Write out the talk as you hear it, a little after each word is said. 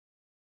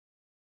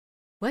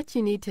What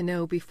you need to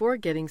know before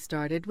getting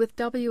started with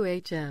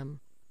WHM.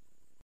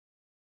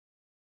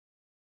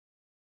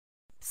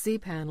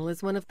 cPanel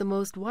is one of the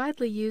most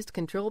widely used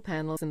control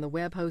panels in the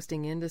web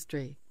hosting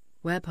industry.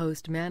 Web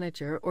Host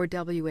Manager, or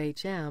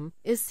WHM,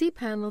 is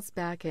cPanel's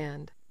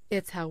backend.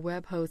 It's how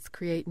web hosts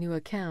create new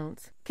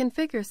accounts,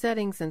 configure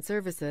settings and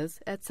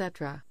services,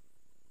 etc.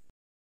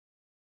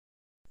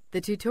 The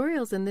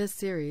tutorials in this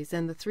series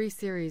and the 3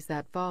 series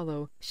that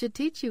follow should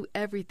teach you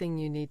everything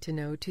you need to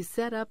know to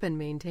set up and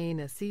maintain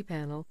a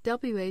cPanel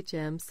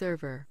WHM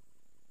server.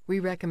 We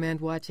recommend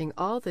watching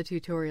all the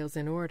tutorials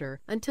in order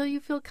until you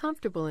feel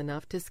comfortable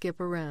enough to skip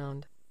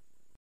around.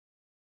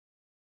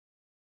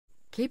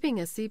 Keeping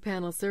a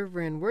cPanel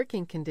server in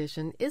working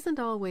condition isn't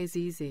always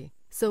easy,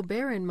 so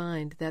bear in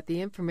mind that the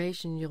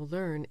information you'll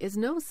learn is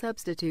no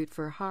substitute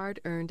for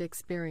hard-earned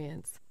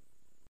experience.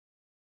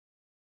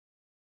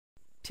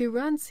 To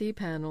run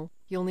cPanel,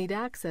 you'll need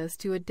access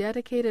to a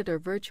dedicated or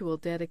virtual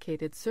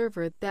dedicated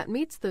server that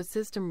meets the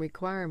system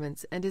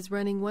requirements and is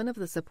running one of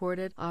the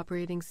supported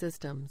operating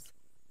systems.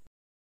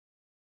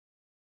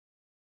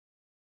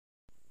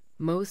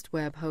 Most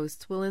web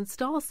hosts will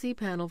install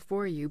cPanel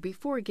for you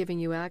before giving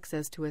you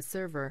access to a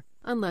server,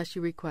 unless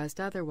you request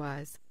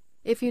otherwise.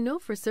 If you know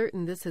for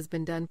certain this has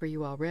been done for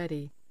you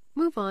already,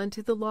 move on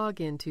to the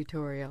login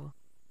tutorial.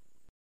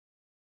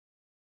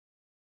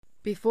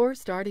 Before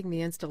starting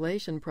the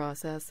installation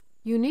process,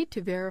 you need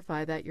to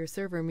verify that your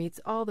server meets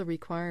all the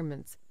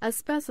requirements as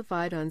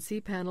specified on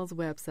cPanel's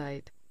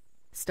website.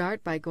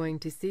 Start by going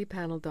to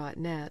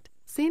cpanel.net,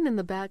 seen in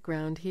the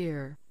background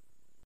here.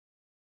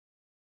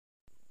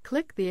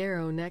 Click the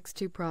arrow next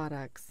to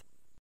Products.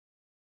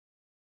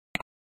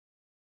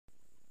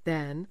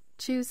 Then,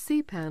 choose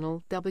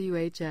cPanel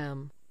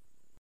WHM.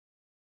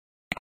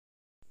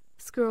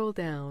 Scroll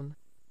down.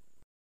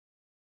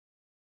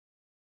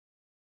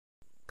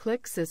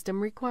 Click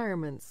System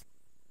Requirements.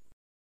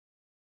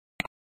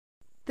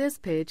 This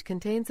page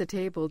contains a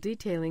table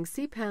detailing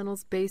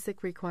cPanel's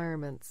basic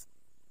requirements.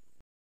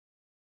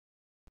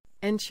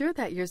 Ensure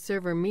that your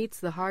server meets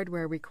the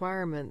hardware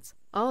requirements.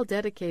 All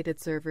dedicated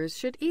servers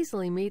should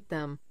easily meet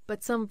them,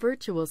 but some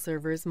virtual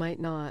servers might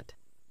not.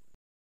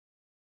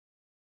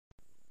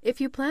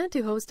 If you plan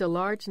to host a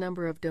large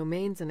number of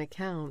domains and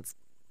accounts,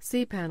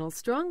 cPanel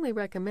strongly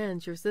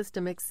recommends your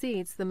system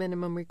exceeds the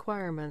minimum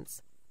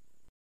requirements.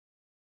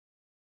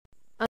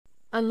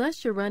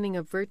 Unless you're running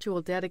a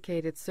virtual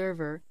dedicated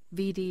server,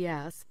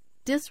 VDS,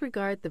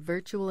 disregard the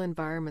Virtual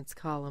Environments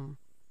column.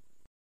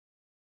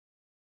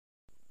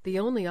 The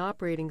only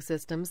operating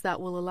systems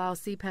that will allow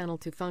cPanel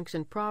to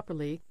function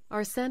properly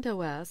are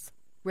CentOS,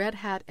 Red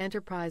Hat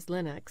Enterprise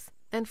Linux,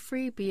 and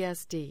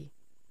FreeBSD.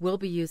 We'll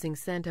be using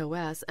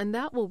CentOS, and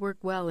that will work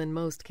well in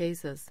most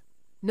cases.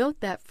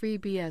 Note that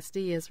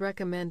FreeBSD is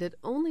recommended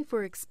only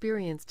for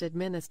experienced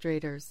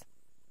administrators.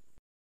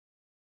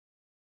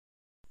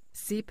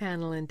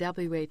 cPanel and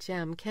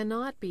WHM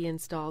cannot be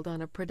installed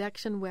on a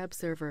production web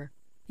server.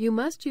 You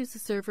must use a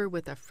server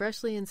with a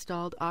freshly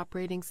installed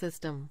operating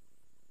system.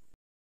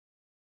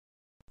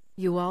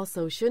 You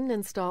also shouldn't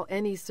install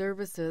any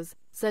services,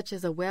 such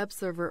as a web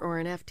server or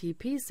an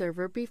FTP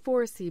server,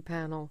 before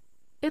cPanel.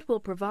 It will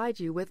provide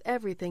you with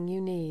everything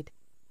you need.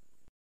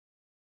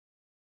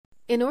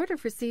 In order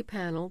for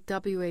cPanel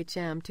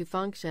WHM to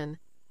function,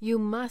 you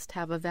must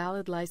have a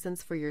valid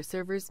license for your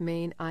server's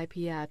main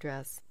IP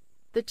address.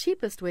 The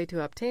cheapest way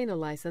to obtain a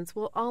license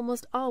will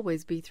almost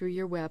always be through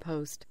your web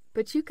host,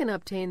 but you can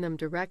obtain them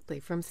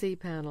directly from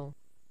cPanel.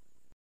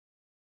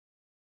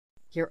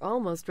 You're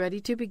almost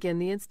ready to begin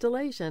the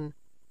installation.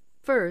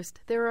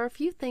 First, there are a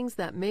few things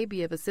that may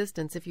be of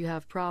assistance if you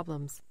have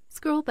problems.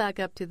 Scroll back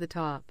up to the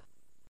top.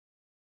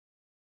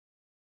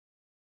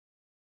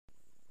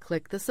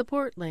 Click the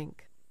support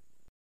link.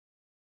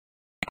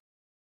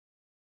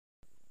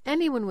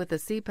 Anyone with a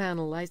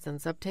cPanel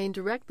license obtained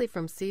directly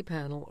from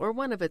cPanel or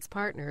one of its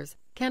partners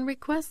can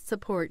request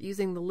support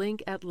using the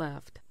link at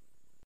left.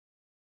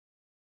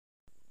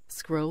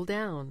 Scroll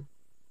down.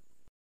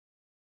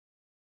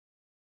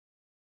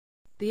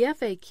 The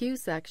FAQ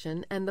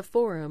section and the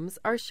forums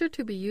are sure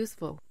to be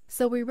useful,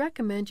 so we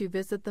recommend you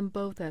visit them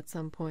both at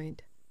some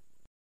point.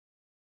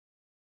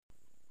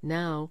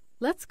 Now,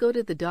 let's go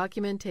to the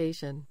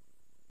documentation.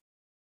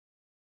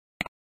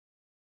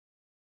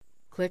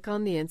 Click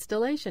on the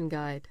installation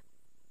guide.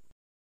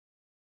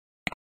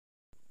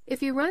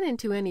 If you run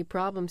into any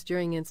problems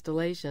during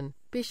installation,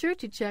 be sure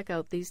to check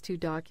out these 2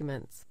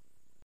 documents.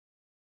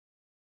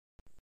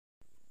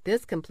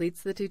 This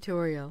completes the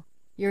tutorial.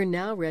 You're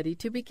now ready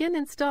to begin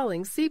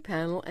installing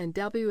cPanel and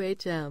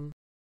WHM.